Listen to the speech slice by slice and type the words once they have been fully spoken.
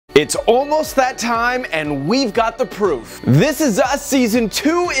It's almost that time, and we've got the proof. This Is Us Season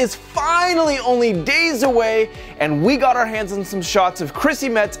 2 is finally only days away, and we got our hands on some shots of Chrissy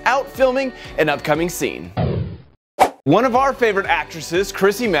Metz out filming an upcoming scene. One of our favorite actresses,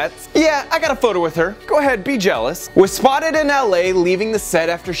 Chrissy Metz, yeah, I got a photo with her, go ahead, be jealous, was spotted in LA leaving the set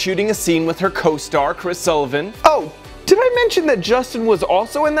after shooting a scene with her co-star, Chris Sullivan. Oh, did I mention that Justin was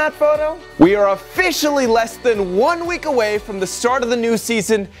also in that photo? We are officially less than 1 week away from the start of the new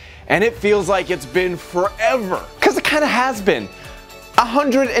season, and it feels like it's been forever. Cause it kinda has been.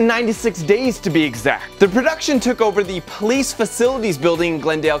 196 days to be exact. The production took over the police facilities building in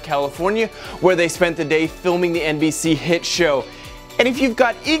Glendale, California, where they spent the day filming the NBC hit show. And if you've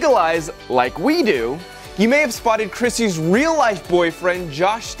got eagle eyes like we do, you may have spotted Chrissy's real-life boyfriend,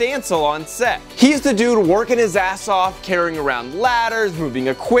 Josh Stansel, on set. He's the dude working his ass off, carrying around ladders, moving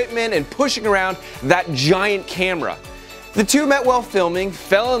equipment, and pushing around that giant camera. The two met while filming,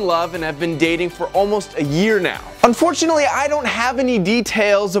 fell in love, and have been dating for almost a year now. Unfortunately, I don't have any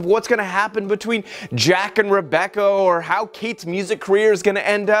details of what's gonna happen between Jack and Rebecca or how Kate's music career is gonna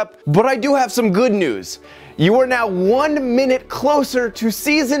end up, but I do have some good news. You are now 1 minute closer to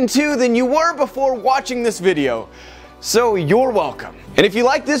Season 2 than you were before watching this video. So you're welcome. And if you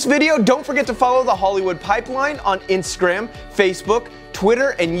like this video, don't forget to follow the Hollywood Pipeline on Instagram, Facebook, Twitter,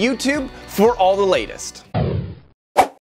 and YouTube for all the latest.